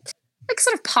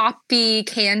sort of poppy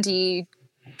Candy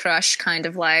Crush kind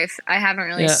of life. I haven't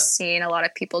really seen a lot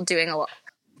of people doing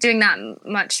doing that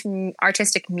much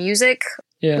artistic music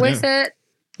with it.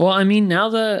 Well, I mean, now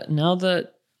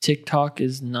that TikTok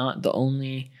is not the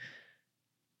only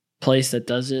place that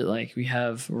does it, like we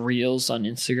have Reels on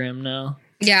Instagram now.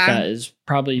 Yeah. That is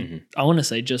probably, I want to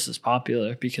say, just as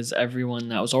popular because everyone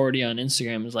that was already on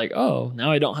Instagram is like, oh,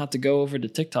 now I don't have to go over to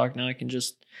TikTok. Now I can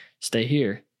just stay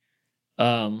here. What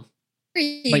are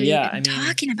you even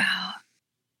talking about?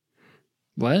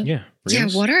 What? Yeah.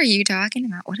 Reels? Yeah, what are you talking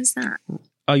about? What is that?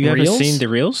 Oh, you haven't seen the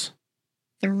Reels?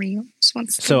 The Reels?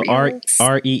 What's the so Reels?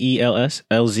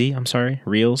 REELSLZ, I'm sorry,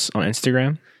 Reels on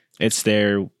Instagram. It's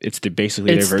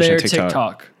basically their version of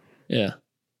TikTok. Yeah.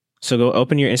 So go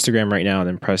open your Instagram right now and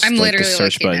then press the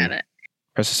search button.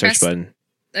 Press the search button.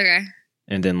 Okay.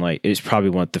 And then it's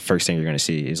probably the first thing you're going to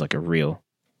see is like a reel.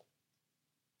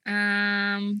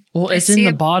 Well, it's in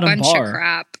the bottom bar. Of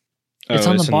crap. It's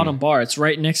on the bottom bar. It's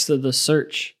right next to the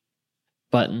search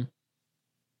button.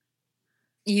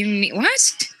 You mean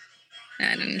what?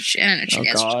 I don't know what you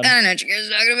guys are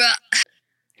talking about.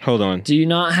 Hold on. Do you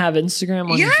not have Instagram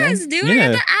on your phone? Yes, dude. I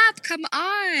have the app. Come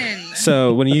on.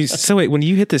 So when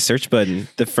you hit the search button,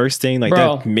 the first thing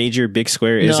that major big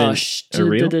square isn't a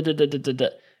reel.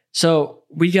 So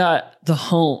we got the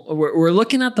home. We're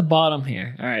looking at the bottom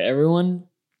here. All right, everyone.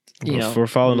 We're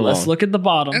following along. Let's look at the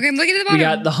bottom. Okay, I'm looking at the bottom. We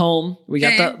got the home. We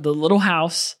got the little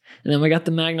house, and then we got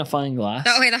the magnifying glass.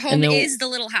 Okay, the home is the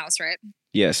little house, right?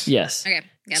 Yes. Okay.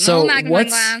 Yeah, the little magnifying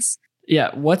glass.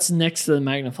 Yeah, what's next to the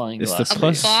magnifying glass? It's the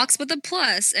plus. A box with a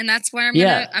plus, and that's where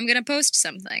I'm gonna post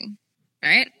something.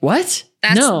 Right? What?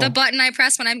 That's the button I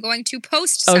press when I'm going to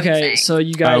post something. Okay, so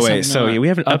you guys. Oh wait, we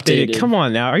haven't updated. Come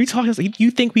on now, are you talking? You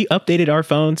think we updated our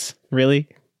phones? Really?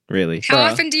 How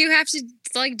often do you have to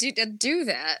do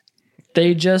that?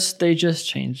 They just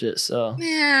changed it. So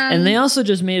yeah, and they also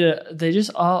just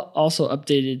also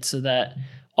updated so that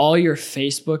all your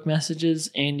Facebook messages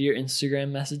and your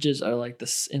Instagram messages are like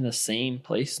this in the same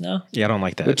place now. Yeah, I don't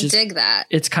like that. Dig that.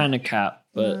 It's kind of cap,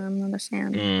 but I'm not a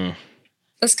fan.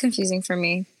 That's confusing for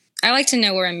me. I like to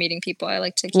know where I'm meeting people. I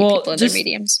like to keep people in their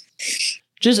mediums.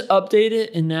 Just update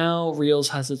it, and now Reels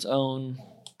has its own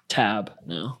tab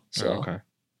now. So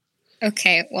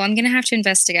okay. Well, I'm gonna have to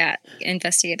investigate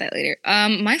that later.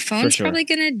 My phone's probably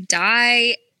gonna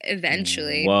die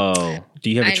eventually. Whoa. Do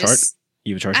you have a chart?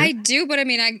 You have a charger? I do, but I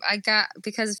mean, I got,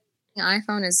 because the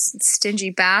iPhone is stingy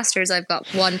bastards. I've got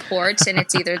one port, and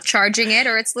it's either charging it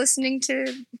or it's listening.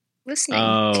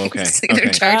 Oh, okay. It's either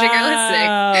charging or listening.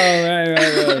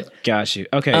 Oh, right. Got you.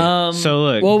 Okay. So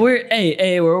look. Well,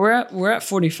 we're at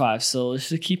 45, so let's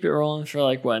just keep it rolling for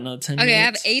another 10 minutes. Okay, I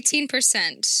have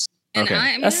 18%.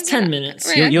 Okay, that's 10 minutes.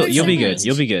 Right, you'll be good.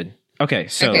 You'll be good. Okay,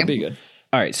 so you'll be good.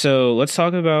 All right, so let's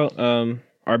talk about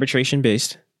arbitration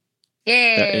based.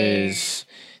 Yay. That is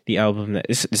the album that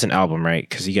it's an album, right?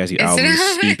 Because you guys do albums,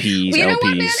 EPs,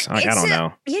 LPs. I don't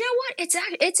know. You know what? It's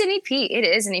an EP. It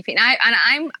is an EP. And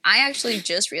I actually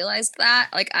just realized that.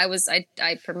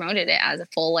 I promoted it as a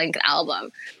full length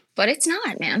album, but it's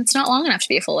not, man. It's not long enough to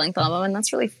be a full length album, and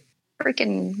that's really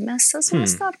freaking messed up.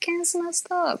 It's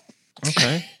messed up.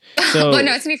 Okay. So, but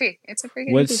no, it's an EP. It's a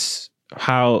freaking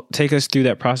EP. Take us through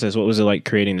that process. What was it like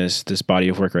creating this body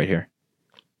of work right here?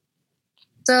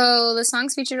 So the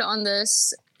songs featured on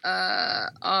this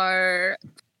are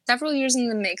several years in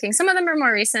the making. Some of them are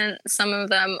more recent. Some of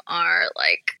them are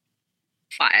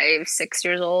 5-6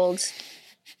 years old.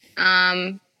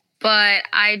 But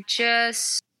I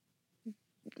just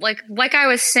like I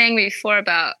was saying before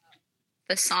about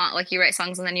the song, you write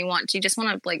songs and then you just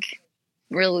want to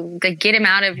really get them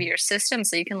out of your system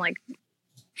so you can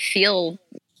feel,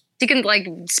 you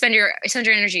can spend your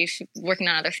energy working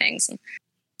on other things. And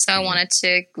so I wanted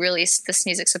to release this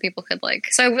music so people could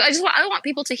I want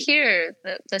people to hear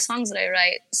the songs that I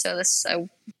write. So this,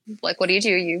 what do?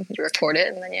 You record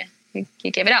it and then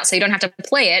you give it out. So you don't have to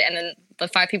play it. And then the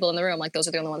 5 people in the room, those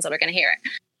are the only ones that are going to hear it.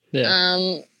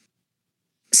 Yeah.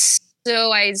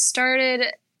 So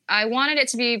I wanted it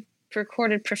to be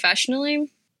recorded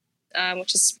professionally,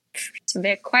 which is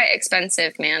quite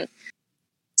expensive, man.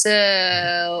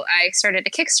 So I started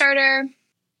a Kickstarter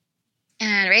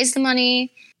and raised the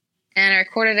money. And I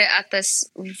recorded it at this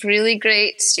really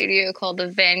great studio called the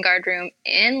Vanguard Room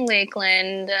in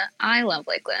Lakeland. I love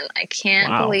Lakeland. I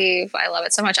can't believe I love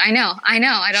it so much. I know. I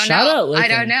don't Shout know. out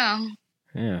Lakeland. I don't know.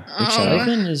 Yeah.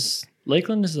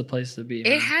 Lakeland is the place to be.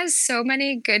 It has so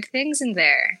many good things in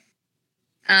there.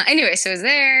 Anyway, so I was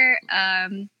there,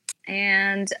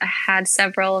 and I had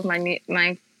several of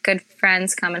my good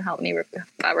friends come and help me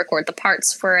record the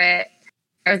parts for it.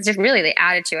 Or just really, they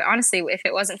added to it. Honestly, if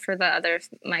it wasn't for the other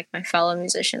my fellow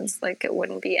musicians, it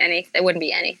wouldn't be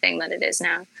anything that it is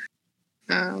now.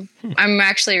 I'm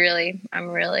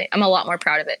a lot more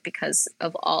proud of it because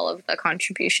of all of the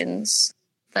contributions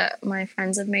that my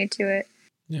friends have made to it.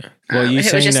 Yeah. Well, you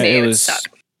saying that it was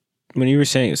when you were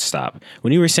saying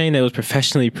when you were saying that it was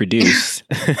professionally produced.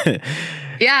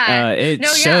 Yeah. It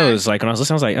shows. Like when I was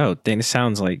listening, I was like, oh, dang, this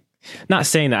sounds like. Not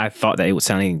saying that I thought that it was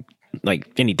sounding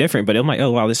like any different, but I'm like,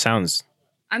 oh wow, this sounds.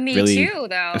 Me really too,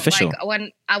 though. Official.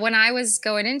 Like when I was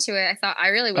going into it, I thought I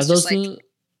really was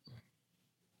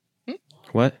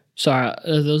What? Sorry,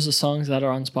 are those the songs that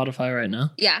are on Spotify right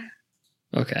now? Yeah.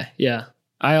 Okay, yeah.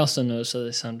 I also noticed that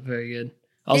they sound very good.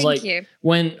 I was Thank like, you.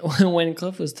 when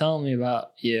Cliff was telling me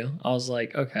about you, I was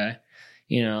like, okay,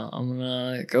 I'm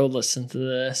gonna go listen to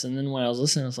this. And then when I was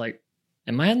listening, I was like,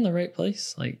 am I in the right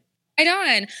place? Like, I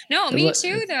don't. No, me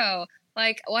too, though.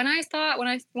 Like when I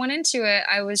went into it,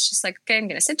 I was just like, okay, I'm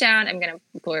gonna sit down. I'm gonna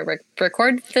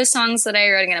record the songs that I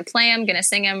wrote. I'm gonna play them. I'm gonna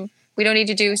sing them. We don't need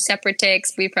to do separate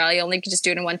takes. We probably only could just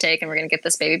do it in one take, and we're gonna get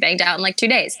this baby banged out in like 2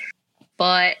 days.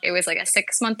 But it was like a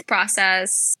 6-month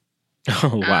process.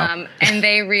 Oh wow! And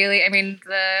they really, I mean,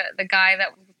 the guy that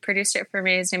produced it for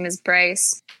me, his name is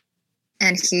Bryce,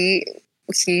 and he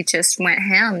just went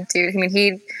ham, dude. I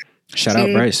mean, Shout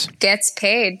out Bryce. Gets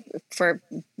paid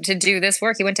to do this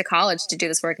work. He went to college to do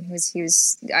this work, and he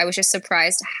was. I was just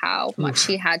surprised how much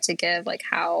he had to give, like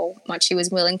how much he was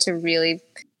willing to really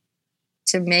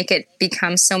to make it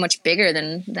become so much bigger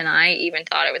than I even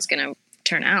thought it was going to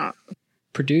turn out.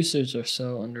 Producers are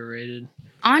so underrated.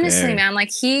 Honestly, man,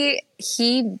 like he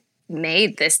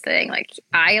made this thing. Like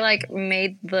I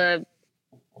made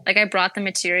I brought the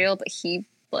material, but he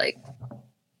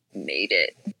made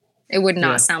it. It would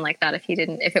not sound like that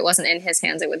if it wasn't in his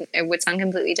hands. It would sound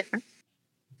completely different.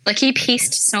 Like he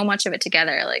pieced so much of it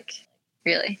together. Like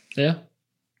really, yeah,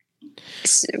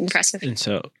 it's impressive. And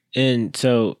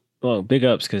so, well, big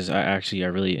ups because I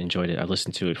really enjoyed it. I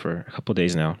listened to it for a couple of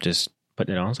days now, just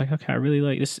putting it on. I was like, okay, I really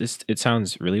like this. It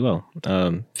sounds really well.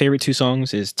 Favorite 2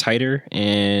 songs is Tighter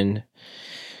and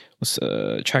what's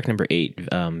track number 8,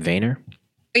 Vayner.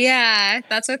 Yeah,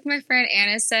 that's with my friend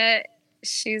Anna said.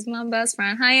 She's my best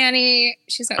friend. Hi, Annie.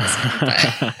 She's not listening,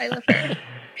 but I love her.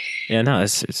 Yeah, no,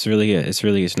 it's really good.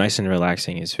 It's nice and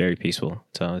relaxing. It's very peaceful.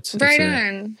 So it's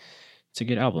on. It's a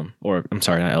good album, or I'm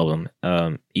sorry, not album.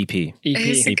 EP.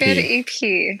 It's a good EP.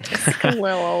 It's like a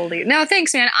little oldie. No,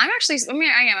 thanks, man. I'm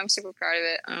super proud of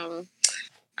it.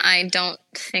 I don't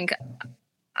think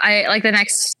I like the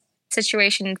next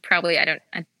situation. Probably,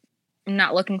 I'm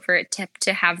not looking for it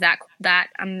to have that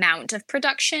amount of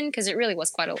production because it really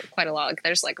was quite a lot. Like,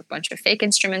 there's like a bunch of fake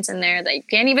instruments in there that you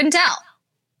can't even tell.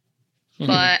 Mm-hmm.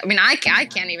 But I mean, I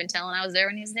can't even tell, and I was there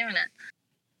when he was doing it.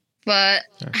 But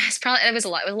it was a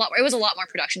lot. It was a lot more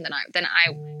production than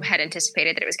I had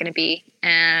anticipated that it was going to be.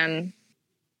 And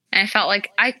I kind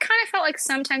of felt like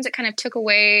sometimes it kind of took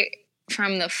away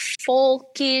from the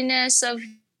folkiness of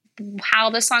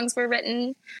how the songs were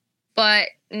written. But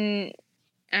I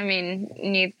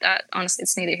mean, honestly,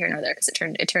 it's neither here nor there because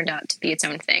it turned out to be its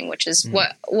own thing, which is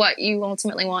what you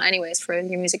ultimately want, anyways, for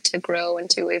your music to grow and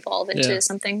to evolve into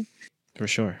something. For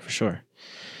sure.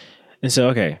 And so,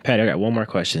 okay, Pat, I got one more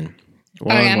question.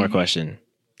 One more question.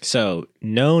 So,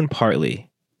 Noan Partly.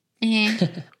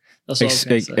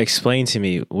 Explain to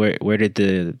me where did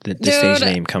the stage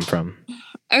name come from?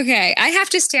 Okay, I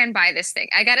have to stand by this thing.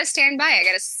 I gotta stand by it. I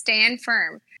gotta stand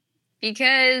firm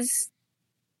because.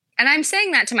 And I'm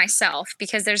saying that to myself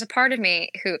because there's a part of me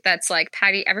that's like,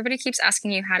 Patty, everybody keeps asking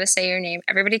you how to say your name.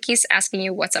 Everybody keeps asking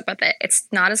you what's up with it. It's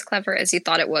not as clever as you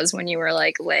thought it was when you were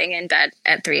like laying in bed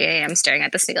at 3 a.m. staring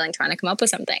at the ceiling trying to come up with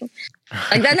something.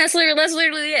 Like that's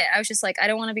literally it. I was just like, I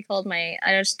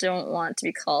just don't want to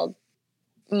be called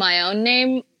my own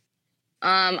name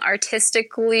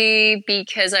artistically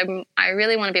because I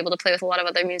really want to be able to play with a lot of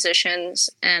other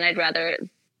musicians and I'd rather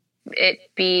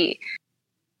it be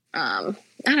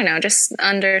I don't know, just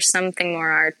under something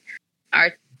more art.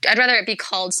 I'd rather it be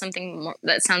called something more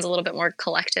that sounds a little bit more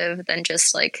collective than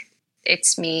just like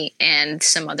it's me and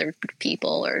some other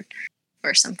people or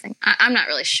something. I'm not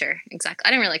really sure exactly. I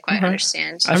didn't really quite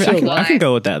understand. I can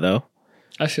go with that though.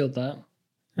 I feel that.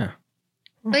 Yeah.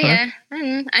 But yeah, I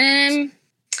don't know.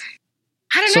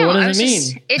 So what does it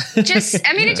mean? It just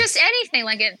it's just anything.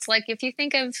 Like it's like if you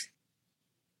think of,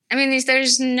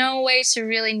 there's no way to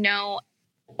really know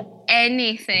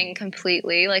anything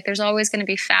completely. Like there's always going to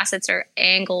be facets or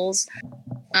angles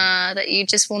that you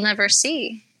just will never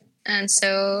see, and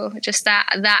so just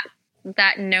that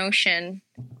notion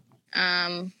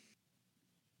that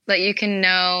you can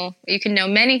know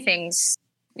many things.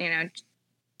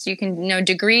 You can know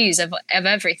degrees of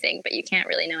everything, but you can't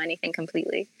really know anything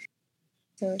completely.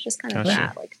 So it's just kind of Gotcha.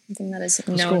 that, like something that is That's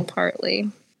known cool. partly.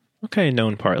 Okay,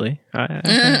 known partly. I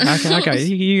got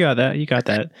you got that. You got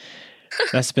that.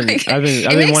 That's been I've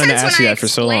been wanting to ask you that for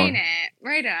so long.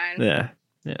 Right on. Yeah.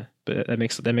 But that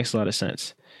makes a lot of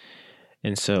sense.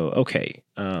 And so, okay.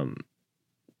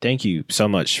 Thank you so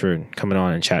much for coming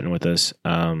on and chatting with us.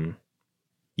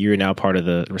 You're now part of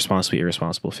the Responsibly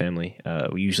Irresponsible family.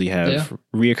 We usually have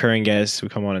reoccurring guests who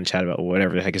come on and chat about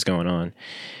whatever the heck is going on.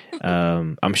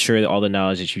 I'm sure that all the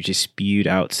knowledge that you just spewed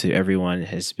out to everyone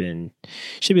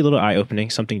should be a little eye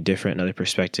opening, something different, another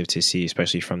perspective to see,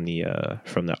 especially from the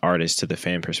artist to the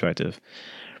fan perspective.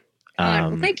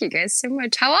 Well, thank you guys so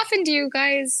much. How often do you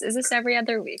guys? Is this every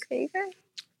other week that you guys?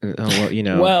 Well, you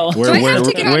know, do I have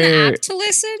to get on the app to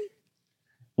listen?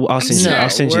 Well, I'll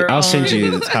send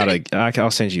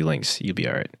you links. You'll be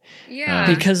all right. Yeah.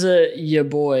 Because of your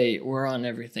boy, we're on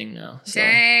everything now. So.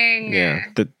 Dang. Yeah.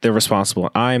 The responsible.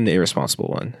 I'm the irresponsible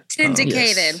one.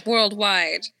 Syndicated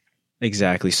worldwide.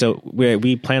 Exactly. So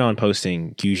we plan on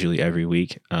posting usually every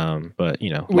week. But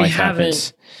life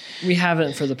happens. We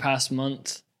haven't for the past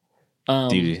month.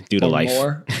 Due to life.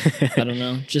 More. I don't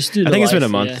know. Just due to I think life, it's been a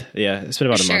month. Yeah, it's been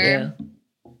about a month. Yeah.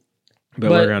 But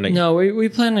we're gonna we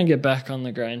plan to get back on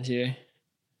the grind here.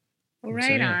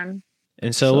 Right on.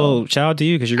 And so shout out to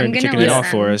you because you're going to be kicking it off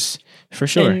for us for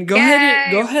sure. And go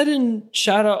ahead and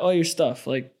shout out all your stuff,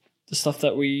 like the stuff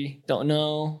that we don't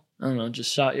know. I don't know, just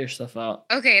shout your stuff out.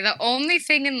 Okay, the only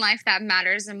thing in life that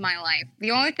matters in my life,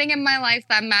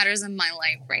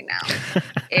 right now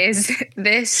is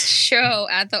this show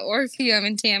at the Orpheum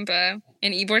in Tampa,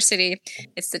 in Ybor City.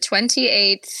 It's the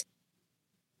 28th.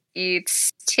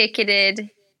 It's ticketed,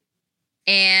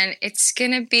 and it's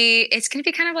gonna be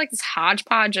kind of like this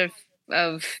hodgepodge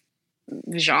of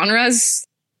genres.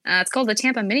 It's called the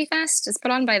Tampa Mini Fest. It's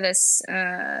put on by this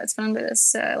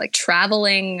like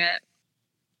traveling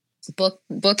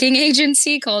booking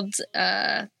agency called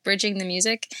Bridging the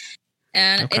Music,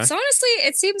 and it's honestly,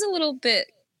 it seems a little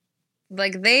bit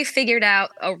like they figured out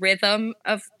a rhythm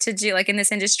to do like in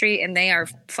this industry, and they are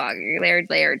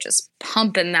just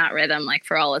pumping that rhythm like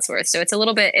for all it's worth. So it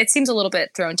seems a little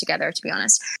bit thrown together, to be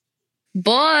honest.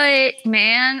 But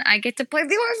man, I get to play the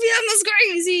Orpheum. It's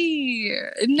crazy.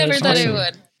 I never thought I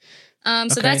would.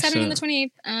 So that's happening on the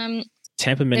 28th.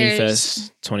 Tampa Mini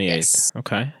Fest 28th. Yes.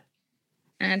 Okay.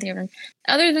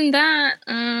 Other than that,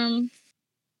 I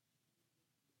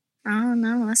don't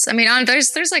know.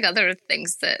 There's like other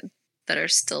things that are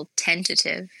still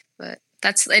tentative, but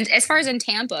that's, as far as in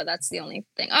Tampa, that's the only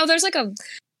thing. Oh, there's like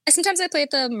sometimes I play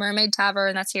at the Mermaid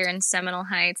Tavern, that's here in Seminole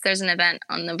Heights. There's an event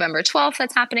on November 12th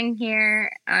that's happening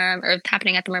here, or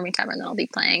happening at the Mermaid Tavern that I'll be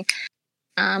playing.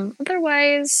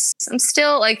 Otherwise, I'm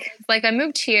still like I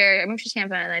moved to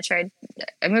Tampa, and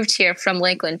I moved here from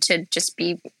Lakeland to just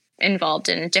be involved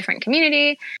in a different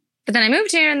community. But then I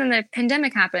moved here, and then the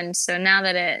pandemic happened. So now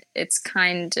that it's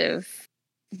kind of,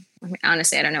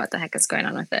 honestly, I don't know what the heck is going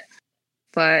on with it.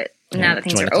 But now that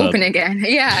things are open again,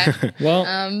 yeah. Well,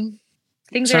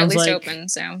 things are at least open,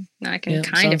 so now I can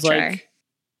kind of try. Like,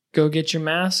 go get your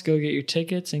mask, go get your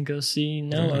tickets, and go see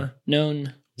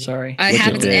Noan. Sorry. It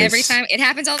happens every time. It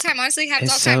happens all the time. Honestly, it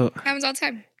happens all the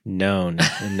time. Known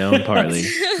partly.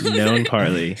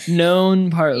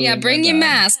 Yeah, bring your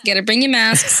mask. Gotta bring your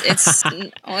masks. It's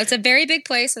a very big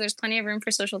place, so there's plenty of room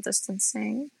for social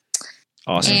distancing.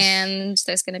 Awesome. And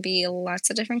there's going to be lots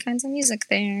of different kinds of music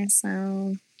there.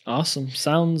 So awesome.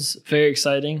 Sounds very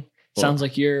exciting. Sounds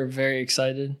like you're very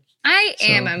excited. I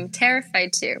am. I'm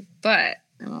terrified too, but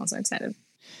I'm also excited.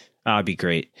 That'd be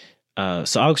great.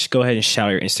 So I'll just go ahead and shout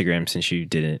out your Instagram since you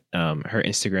didn't. Her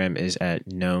Instagram is at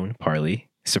Noan Partly.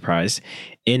 Surprise.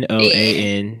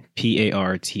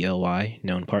 NoanPartly.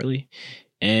 Noan Partly.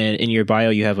 And in your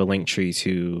bio, you have a link tree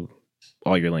to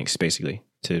all your links, basically,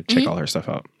 to check all her stuff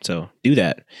out. So do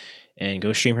that and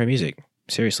go stream her music.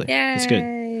 Seriously. Yay. It's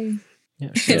good. Yeah.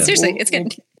 Seriously, it's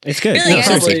good. It's good. Really,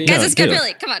 guys, it's good.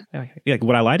 Really, come on. Like,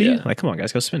 would I lie to you? Like, come on,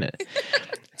 guys, go spin it.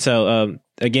 So,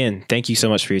 again, thank you so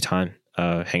much for your time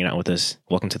hanging out with us.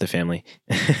 Welcome to the family.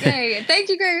 Yay. Thank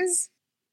you, guys.